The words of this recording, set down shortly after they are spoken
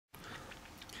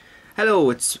Hello,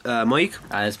 it's Mike.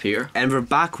 And it's Peter. And we're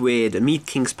back with a Meat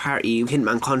King's Party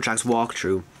Hitman Contracts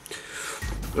walkthrough.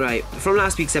 Right, from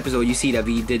last week's episode you see that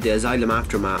we did the Asylum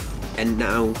Aftermath, and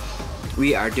now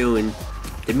we are doing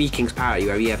the Meat King's Party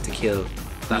where we have to kill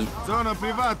that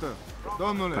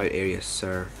private area,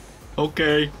 sir.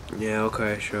 Okay. Yeah,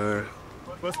 okay, sure.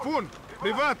 Right.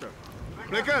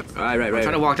 I'm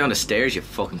trying to walk down the stairs, you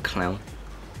fucking clown.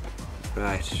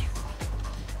 Right.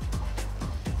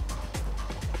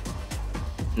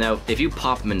 Now, if you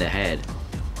pop him in the head,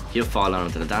 he'll fall down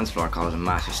onto the dance floor causing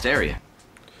mass hysteria.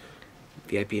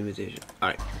 VIP invitation.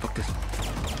 Alright, fuck this.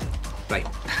 Right.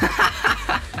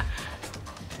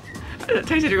 I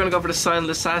thought you were gonna go for the silent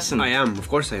assassin. I am, of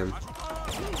course I am.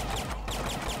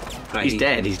 Right, he's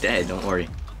dead, don't worry.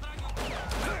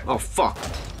 Oh, fuck.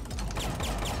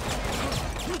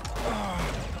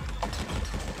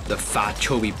 The fat,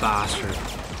 chubby bastard.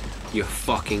 You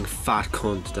fucking fat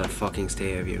cunt, that fucking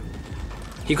stay of you.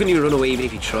 He couldn't even run away even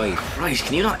if he tried. Christ,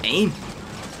 can you not aim?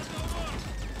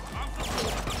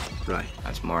 Right.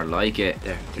 That's more like it.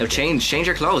 There. Now change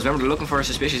your clothes. Remember, they're looking for a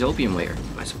suspicious opium waiter.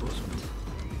 I suppose.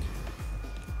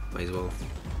 Might as well.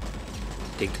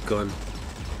 Take the gun.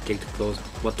 Take the clothes.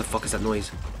 What the fuck is that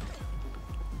noise?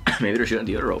 Maybe they're shooting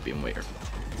the other opium waiter.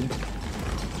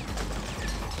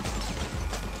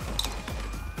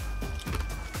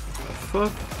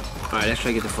 Fuck. Alright, let's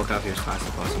try to get the fuck out of here as fast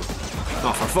as possible.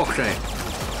 Oh, for fuck's sake.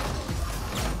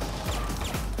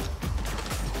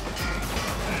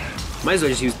 Might as well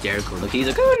just use the air gun. Look, he's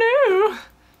like, oh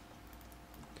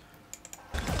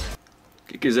no!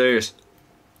 Kick his ass.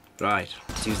 Right,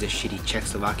 let's use this shitty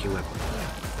Czechoslovakian weapon.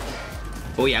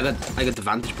 Oh yeah, I got the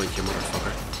vantage point here,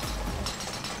 motherfucker.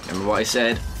 Remember what I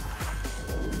said?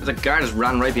 There's a guard just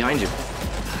ran right behind you.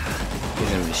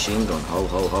 He's in a machine gun. Ho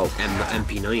ho ho.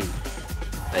 MP9.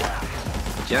 Hey,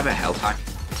 do you have a health pack?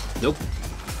 Nope.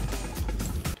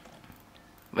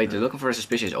 Wait, they're looking for a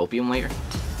suspicious opium waiter?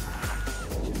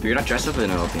 But you're not dressed up in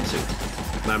an opium suit.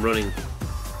 I'm running.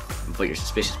 But you're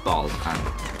suspicious bald and...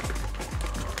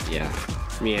 yeah.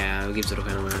 Yeah, it gives it a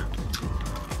kind of a...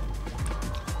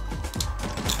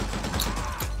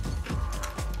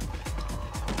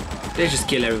 Let's just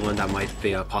kill everyone that might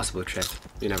be a possible threat.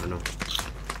 You never know.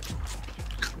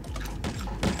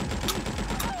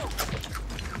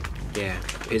 Yeah,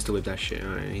 pistol whip that shit.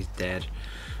 Alright, he's dead.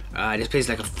 This place is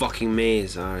like a fucking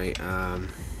maze. Alright, up.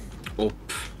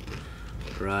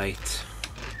 Right.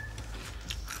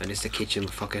 And it's the kitchen.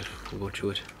 Fuck it. We'll go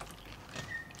through it.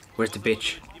 Where's the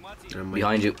bitch?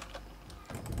 Behind you.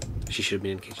 She should have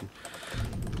been in the kitchen.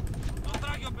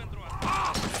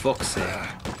 Fuck's sake.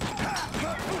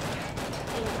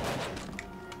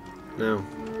 No.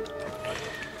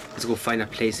 Let's go find that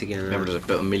place again. Remember, there's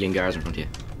about 1 million guards in front of you.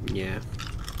 Yeah.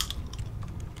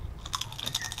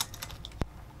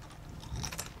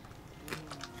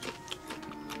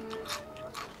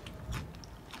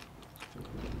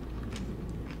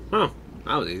 Oh,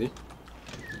 that was easy.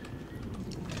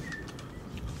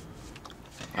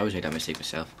 I always make that mistake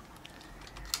myself.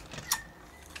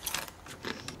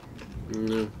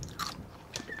 No.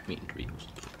 Meat and Doritos.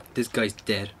 This guy's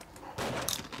dead.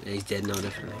 Yeah, he's dead now,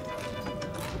 definitely.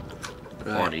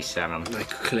 Right. 47. I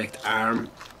could collect arm.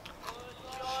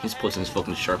 He's puts in his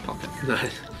fucking shirt pocket.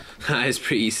 That is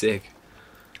pretty sick.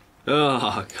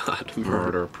 Oh god,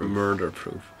 Murder proof. Murder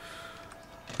proof.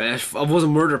 But I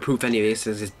wasn't murder proof anyway,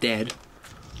 since it's dead.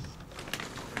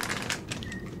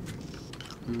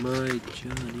 My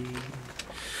Johnny.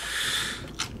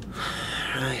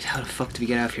 Right, how the fuck do we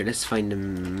get out of here? Let's find the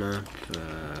map.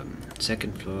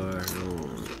 Second floor,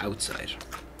 no, outside.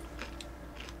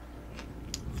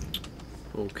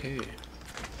 Okay.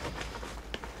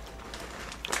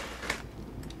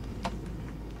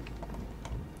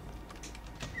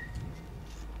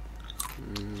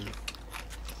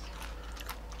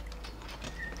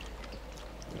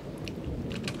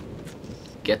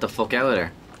 Get the fuck out of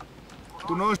there.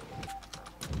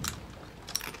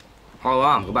 Hold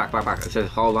on, go back. It says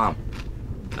hold on.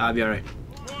 I'll be alright.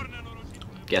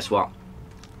 Guess what?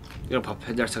 You're gonna pop,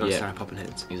 they're still gonna start popping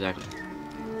heads. Exactly.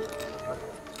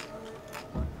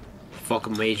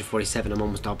 Fucking my age of 47, I'm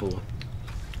almost double.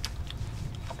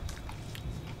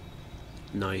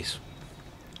 Nice.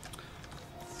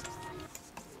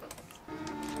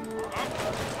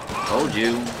 Told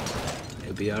you.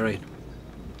 It'll be alright.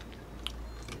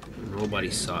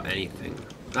 Nobody saw anything.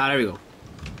 Ah, there we go.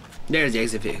 There's the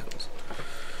exit vehicles.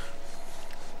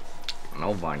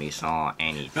 Nobody saw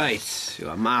anything. Right, we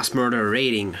got mass murder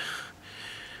raiding.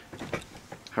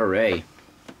 Hooray.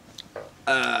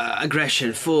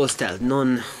 Aggression, full stealth,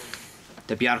 none.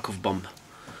 The Bjarkhov Bomb.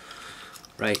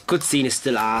 Right, cutscene is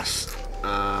still ass.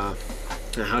 Now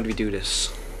how do we do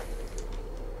this?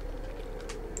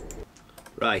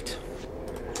 Right.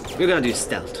 We're gonna do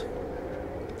stealth.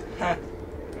 Huh.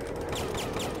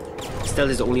 Stealth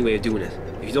is the only way of doing it.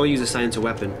 If you don't use a silencer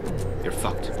weapon, you're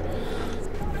fucked.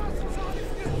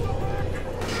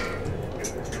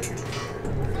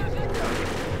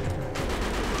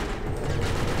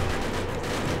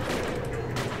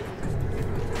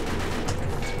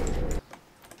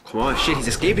 Come on, shit, he's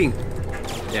escaping.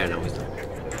 Yeah, no, he's not.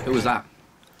 Who was that?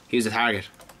 He was the target.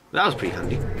 That was pretty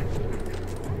handy.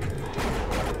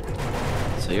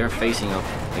 So you're facing up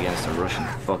against a Russian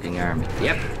fucking army.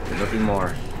 Yep. You're nothing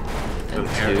more than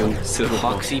two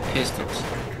epoxy pistols.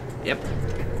 Yep.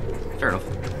 Fair enough.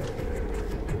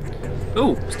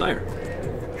 Oh, Snyder.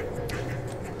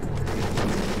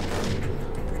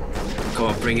 Come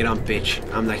on, bring it on, bitch.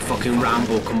 I'm like fucking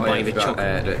Rambo combined with Chuck.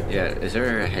 Yeah, is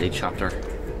there a helicopter?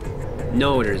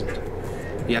 No, there isn't.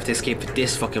 You have to escape with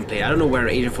this fucking plane. I don't know where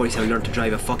Agent 47 learned to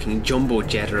drive a fucking jumbo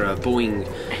jet or a Boeing.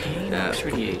 He works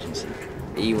for the agency.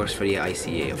 He works for the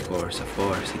ICA, of course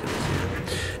he does.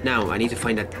 Yeah. Now, I need to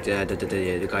find that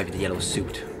the guy with the yellow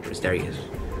suit. There he is.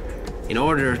 In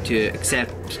order to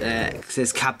accept,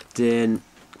 says Captain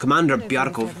Commander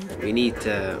Bjarkhov, we need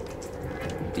to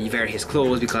wear his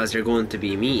clothes because they're going to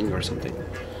be meeting or something.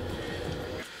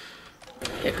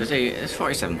 Yeah, because it's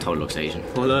 47 total looks Asian.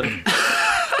 Hold on.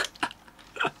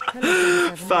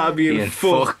 Fabian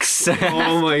Fuchs.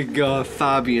 Oh my god,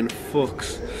 Fabian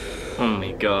Fuchs. Oh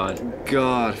my god.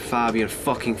 God, Fabian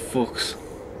fucking Fuchs.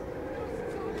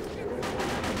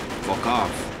 Fuck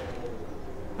off.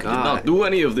 God. Did not do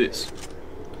any of this.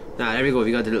 Nah, there we go,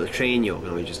 we got the little train yoke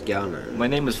and we just get on there. My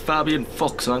name is Fabian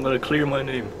Fuchs and I'm gonna clear my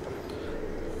name.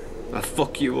 I'll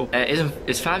fuck you up.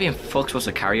 Is Fabian Fuchs supposed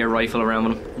to carry a rifle around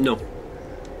with him? No.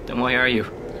 Then why are you?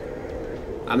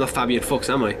 I'm not Fabian Fuchs,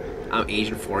 am I? I'm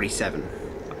Agent 47.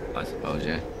 I suppose,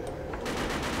 yeah.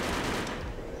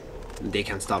 They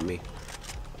can't stop me.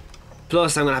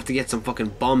 Plus, I'm gonna have to get some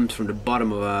fucking bombs from the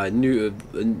bottom of a new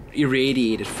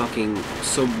irradiated fucking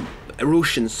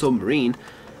Russian submarine,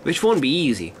 which won't be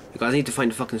easy because I need to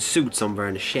find a fucking suit somewhere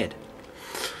in the shed.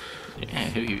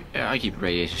 Yeah, I keep a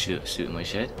radiation suit in my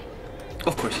shed.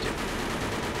 Of course you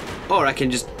do. Or I can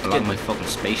just along my fucking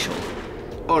space shuttle.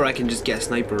 Or I can just get a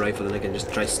sniper rifle and I can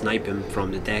just try to snipe him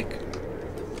from the deck.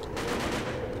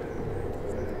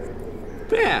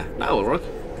 Yeah, that will work.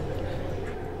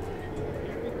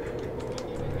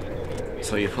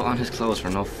 So you put on his clothes for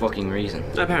no fucking reason?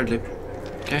 Apparently.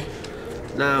 Okay.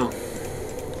 Now.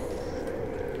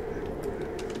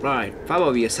 Right, how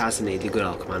about we assassinate the good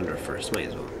old commander first? Might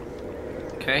as well.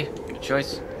 Okay, good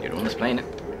choice. You're the one that's playing it.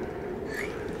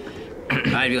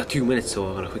 Alright, we got 2 minutes, so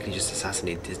I'm gonna quickly just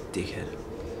assassinate this dickhead.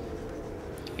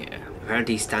 Yeah.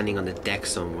 Apparently he's standing on the deck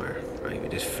somewhere. Right, we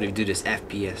do this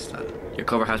FPS style. Your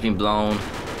cover has been blown.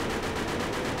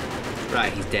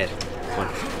 Right, he's dead. Come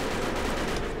on.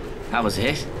 That was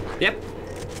it? Yep.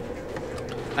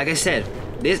 Like I said,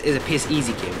 this is a piss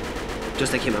easy game.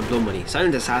 Just like Hitman Blood Money.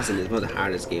 Silent Assassin is one of the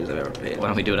hardest games I've ever played. Why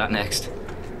don't we do that next?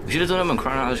 We should have done them in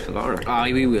chronological order. Oh,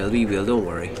 we will, don't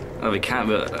worry. Oh, we can't,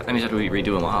 but that means that we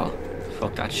redo them all.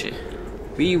 Fuck that shit.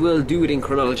 We will do it in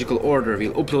chronological order.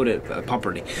 We'll upload it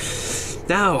properly.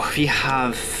 Now, we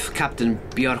have Captain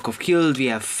Bjarkhov killed, we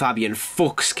have Fabian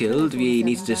Fuchs killed, we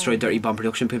need to destroy Dirty Bomb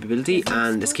production capability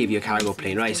and escape via cargo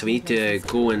plane. Right, so we need to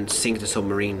go and sink the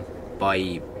submarine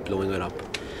by blowing it up.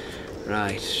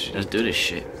 Right. Let's do this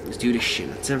shit. Let's do this shit,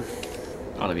 that's it.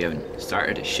 Not that we haven't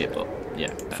started this shit, but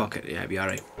yeah. Fuck it, yeah, it'll be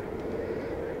alright.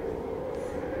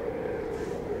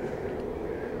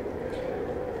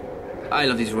 I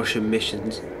love these Russian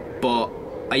missions, but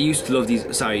I used to love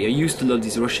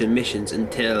these Russian missions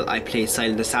until I played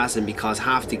Silent Assassin, because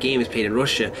half the game is played in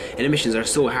Russia and the missions are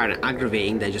so hard and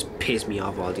aggravating they just piss me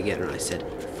off altogether, and I said,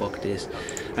 fuck this.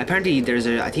 Apparently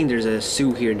I think there's a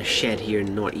zoo here in the shed here in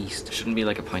the northeast. Shouldn't be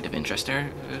like a point of interest there,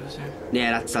 if it was there?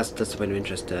 Yeah, that's the point of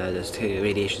interest, there's a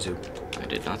radiation zoo. I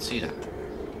did not see that.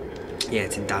 Yeah,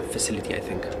 it's in that facility, I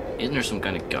think. Isn't there some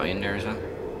kind of guy in there as well?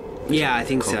 Yeah, I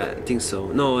think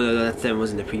so. No, that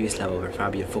was in the previous level where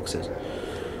Fabian Fuchs is.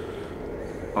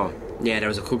 Oh. Yeah, there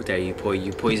was a cook there, you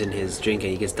poison his drink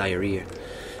and he gets diarrhea.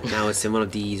 Now it's in one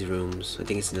of these rooms. I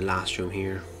think it's in the last room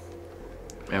here.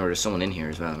 Remember, there's someone in here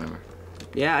as well, remember?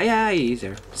 Yeah, he's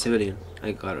there. Civilian.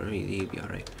 I got it. He'll be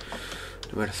alright.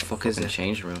 Where the fuck is it?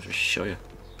 Change the rooms, just show you.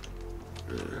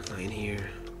 Not in here.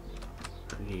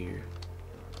 Not here.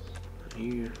 Not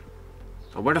here.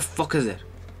 Oh, where the fuck is it?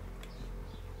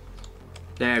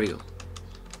 There we go.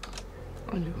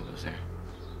 I knew it was there.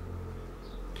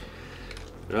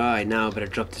 Right, now I better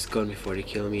drop this gun before they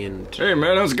kill me and... Hey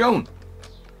man, how's it going?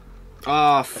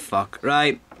 Oh fuck.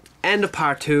 Right. End of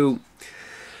part 2.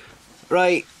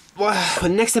 Right. Well,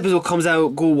 when the next episode comes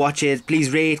out, go watch it.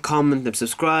 Please rate, comment, and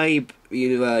subscribe. You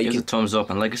Give us can a thumbs up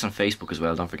and like us on Facebook as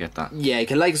well. Don't forget that. Yeah, you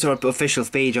can like us on our official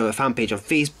page, on our fan page on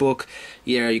Facebook.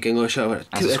 Yeah, you can go show it.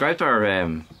 And subscribe to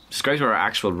our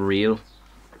actual real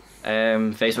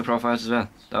Facebook profiles as well.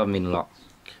 That would mean a lot.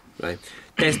 Right.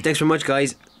 Thanks very much,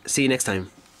 guys. See you next time.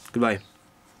 Goodbye.